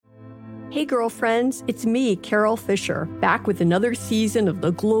Hey girlfriends, it's me, Carol Fisher, back with another season of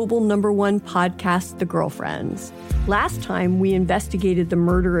the global #1 podcast, The Girlfriends. Last time, we investigated the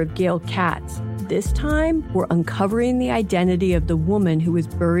murder of Gail Katz. This time, we're uncovering the identity of the woman who was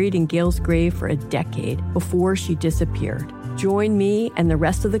buried in Gail's grave for a decade before she disappeared. Join me and the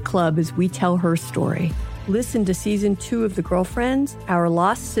rest of the club as we tell her story. Listen to Season 2 of The Girlfriends, Our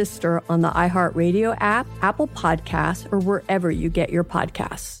Lost Sister on the iHeartRadio app, Apple Podcasts, or wherever you get your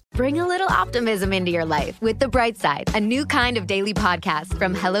podcasts. Bring a little optimism into your life with The Bright Side, a new kind of daily podcast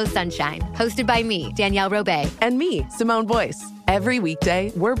from Hello Sunshine, hosted by me, Danielle Robay. And me, Simone Boyce. Every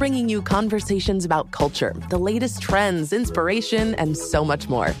weekday, we're bringing you conversations about culture, the latest trends, inspiration, and so much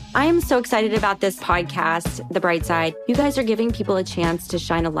more. I am so excited about this podcast, The Bright Side. You guys are giving people a chance to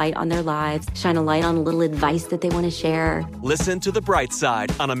shine a light on their lives, shine a light on a little advice that they want to share. Listen to The Bright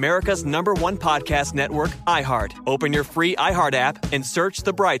Side on America's #1 podcast network, iHeart. Open your free iHeart app and search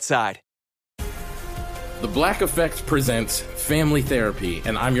The Bright Side. The Black Effect presents Family Therapy,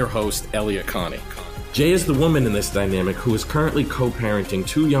 and I'm your host, Elliot Connie. Jay is the woman in this dynamic who is currently co-parenting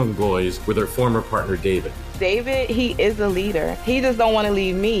 2 young boys with her former partner, David. David, he is a leader. He just don't want to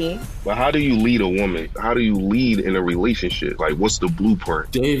leave me. But how do you lead a woman? How do you lead in a relationship? Like, what's the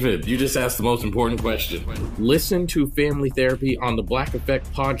blueprint? David, you just asked the most important question. Listen to Family Therapy on the Black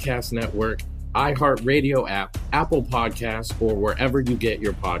Effect Podcast Network, iHeartRadio app, Apple Podcasts, or wherever you get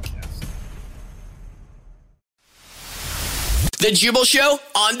your podcasts. The Jubal Show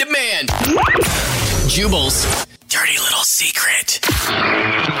on demand. Jubal's dirty little secret.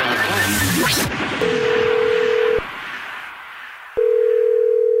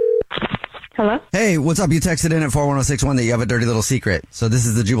 Hello? Hey, what's up? You texted in at 41061 that you have a dirty little secret. So this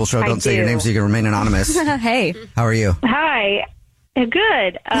is the Jubal Show. Don't say your name so you can remain anonymous. Hey. How are you? Hi.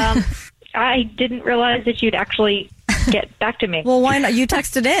 Good. I didn't realize that you'd actually get back to me. Well, why not? You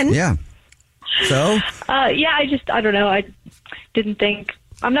texted in. Yeah. So? Yeah, I don't know. I didn't think...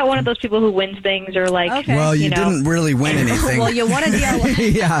 I'm not one of those people who wins things or like... Okay. Well, you didn't really win anything. Well, you won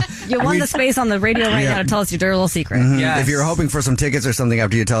yeah. You won the space on the radio right now to tell us your dirty little secret. Mm-hmm. Yes. If you're hoping for some tickets or something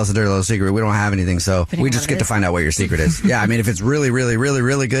after you tell us a dirty little secret, we don't have anything, so we just get to find out what your secret is. Yeah, I mean, if it's really, really, really,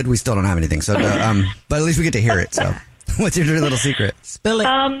 really good, we still don't have anything. So, but at least we get to hear it. So, what's your dirty little secret? Spill it.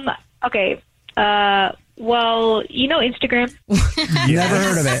 Okay. Well, you know Instagram? Never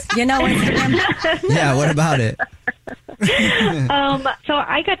heard of it. You know Instagram? Yeah, what about it? So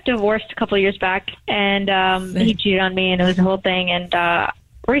I got divorced a couple of years back, and he cheated on me, and it was a whole thing. And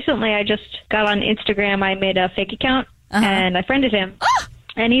recently, I just got on Instagram. I made a fake account, and I friended him.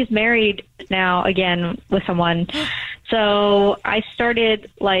 And he's married now again with someone. So I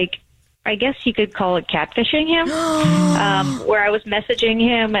started, like, I guess you could call it catfishing him, where I was messaging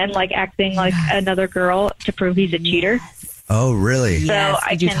him and, like, acting like another girl to prove he's a cheater. Oh, really? Yes. So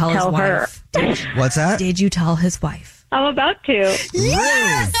I Did you can tell his tell her. wife? What's that? Did you tell his wife? I'm about to.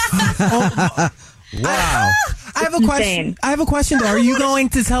 Yes! Wow. I have a question. I have a question though. Are you going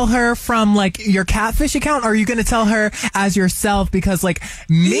to tell her from like your catfish account, or are you going to tell her as yourself? Because like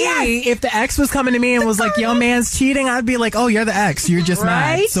me, if the ex was coming to me and was like, "Yo, man's cheating," I'd be like, "Oh, you're the ex. You're just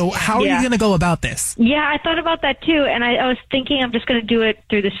mad." So how are you going to go about this? Yeah, I thought about that too, and I was thinking I'm just going to do it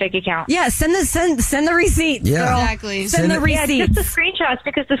through this fake account. Yeah, send the receipts. Yeah, girl. Exactly. Send the receipts. Yeah, just the screenshots,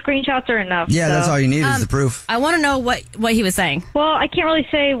 because the screenshots are enough. Yeah, so. that's all you need is the proof. I want to know what he was saying. Well, I can't really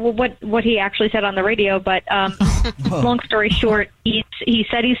say what he actually said on the radio, but long story short, he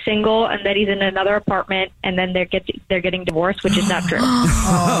said he's single and that he's in another apartment, and then they're getting divorced, which is not true.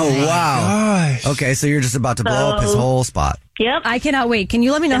 Oh, wow. Gosh. Okay, so you're just about to blow up his whole spot. Yep. I cannot wait. Can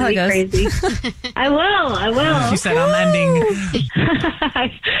you let me know how it goes? Crazy. I will. She said I'm ending.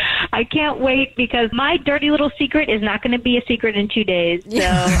 I can't wait, because my dirty little secret is not going to be a secret in 2 days. So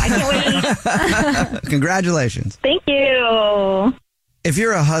I can't wait. Congratulations. Thank you. If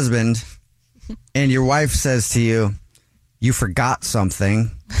you're a husband and your wife says to you, "You forgot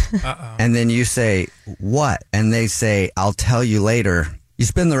something," and then you say, "What?" and they say, "I'll tell you later," you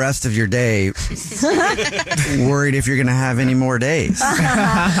spend the rest of your day worried if you're going to have any more days.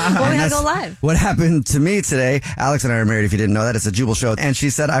 Well, we gotta go live. What happened to me today? Alex and I are married, if you didn't know that. It's a Jubal Show. And she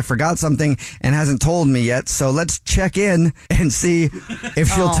said, "I forgot something and hasn't told me yet. So let's check in and see if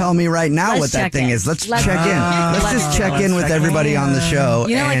she'll tell me right now what that thing is. Let's check in. Let's just check in with everybody on the show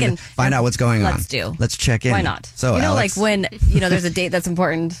and find out what's going on. Let's check in. Why not? So, you know, Alex, like when there's a date that's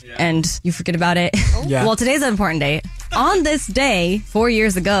important and you forget about it. Yeah. Well, today's an important date. On this day, 4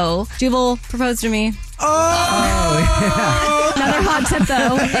 years ago, Jubal proposed to me. Oh, yeah. Another hot tip,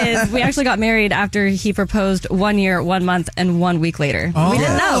 though, is we actually got married after he proposed 1 year, 1 month, and 1 week later. Oh. We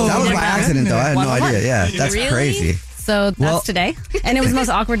didn't know. That was by accident, though. I had no idea. Yeah, that's Really? crazy. So that's today. And it was the most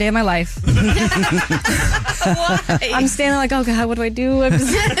awkward day of my life. I'm standing like, oh God, what do I do? I'm just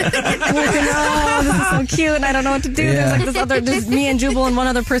looking, oh, this is so cute, and I don't know what to do. There's me and Jubal and one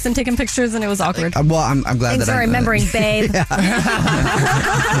other person taking pictures, and it was awkward. Well, I'm glad Thanks that for remembering, babe.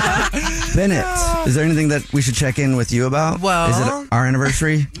 Bennett, is there anything that we should check in with you about? Well, is it our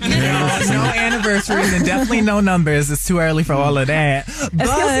anniversary? No anniversaries and definitely no numbers. It's too early for all of that. But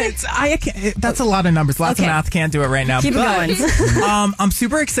I can't, that's a lot of numbers. Lots of math. Can't do it right now. Keep it going. I'm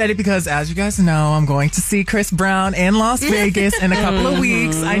super excited because, as you guys know, I'm going to see Chris Brown in Las Vegas in a couple of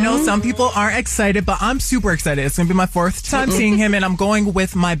weeks. I know some people aren't excited, but I'm super excited. It's going to be my 4th time seeing him, and I'm going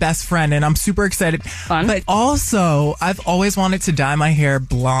with my best friend, and I'm super excited. Fun. But also, I've always wanted to dye my hair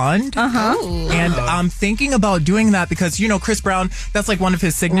blonde. And I'm thinking about doing that because, you know, Chris Brown, that's like one of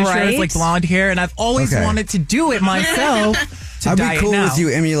his signatures, like blonde hair, and I've always wanted to do it myself. I'd be cool with you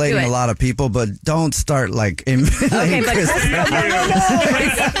emulating a lot of people, but don't start like emulating Chris Brown.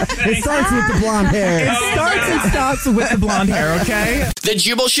 It starts with the blonde hair. It starts and stops with the blonde hair, okay? The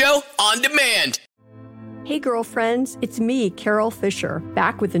Jubal Show on demand. Hey girlfriends, it's me, Carol Fisher,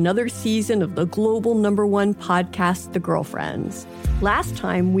 back with another season of the global #1 podcast, The Girlfriends. Last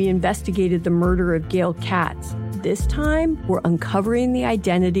time, we investigated the murder of Gail Katz. This time, we're uncovering the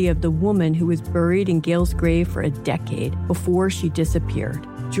identity of the woman who was buried in Gail's grave for a decade before she disappeared.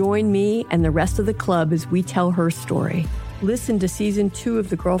 Join me and the rest of the club as we tell her story. Listen to Season 2 of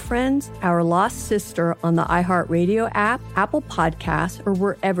The Girlfriends, Our Lost Sister on the iHeartRadio app, Apple Podcasts, or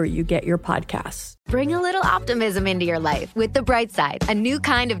wherever you get your podcasts. Bring a little optimism into your life with The Bright Side, a new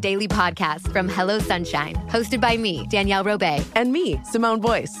kind of daily podcast from Hello Sunshine, hosted by me, Danielle Robay. And me, Simone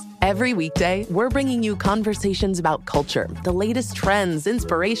Boyce. Every weekday, we're bringing you conversations about culture, the latest trends,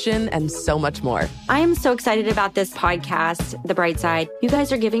 inspiration, and so much more. I am so excited about this podcast, The Bright Side. You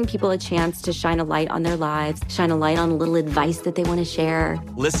guys are giving people a chance to shine a light on their lives, shine a light on a little advice that they want to share.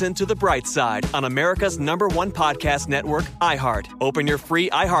 Listen to The Bright Side on America's #1 podcast network, iHeart. Open your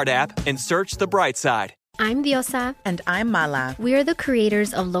free iHeart app and search The Bright Side. I'm Diosa. And I'm Mala. We are the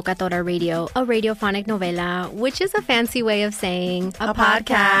creators of Locatora Radio, a radiophonic novela, which is a fancy way of saying a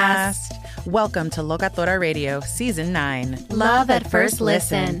podcast. Welcome to Locatora Radio, Season 9. Love at first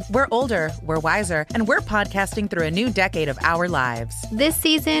listen. We're older, we're wiser, and we're podcasting through a new decade of our lives. This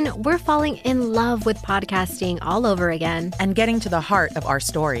season, we're falling in love with podcasting all over again. And getting to the heart of our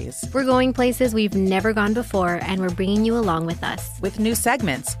stories. We're going places we've never gone before, and we're bringing you along with us. With new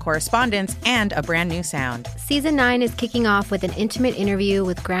segments, correspondence, and a brand new sound. Season 9 is kicking off with an intimate interview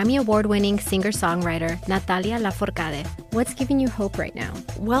with Grammy Award-winning singer-songwriter Natalia Lafourcade. What's giving you hope right now?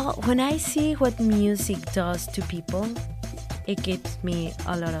 Well, when I see what music does to people, it gives me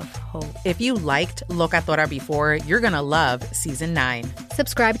a lot of hope. If you liked Locatora before, you're going to love Season 9.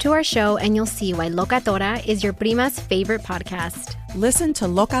 Subscribe to our show and you'll see why Locatora is your prima's favorite podcast. Listen to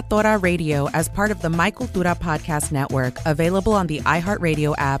Locatora Radio as part of the My Cultura Podcast Network, available on the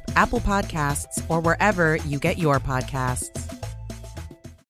iHeartRadio app, Apple Podcasts, or wherever you get your podcasts.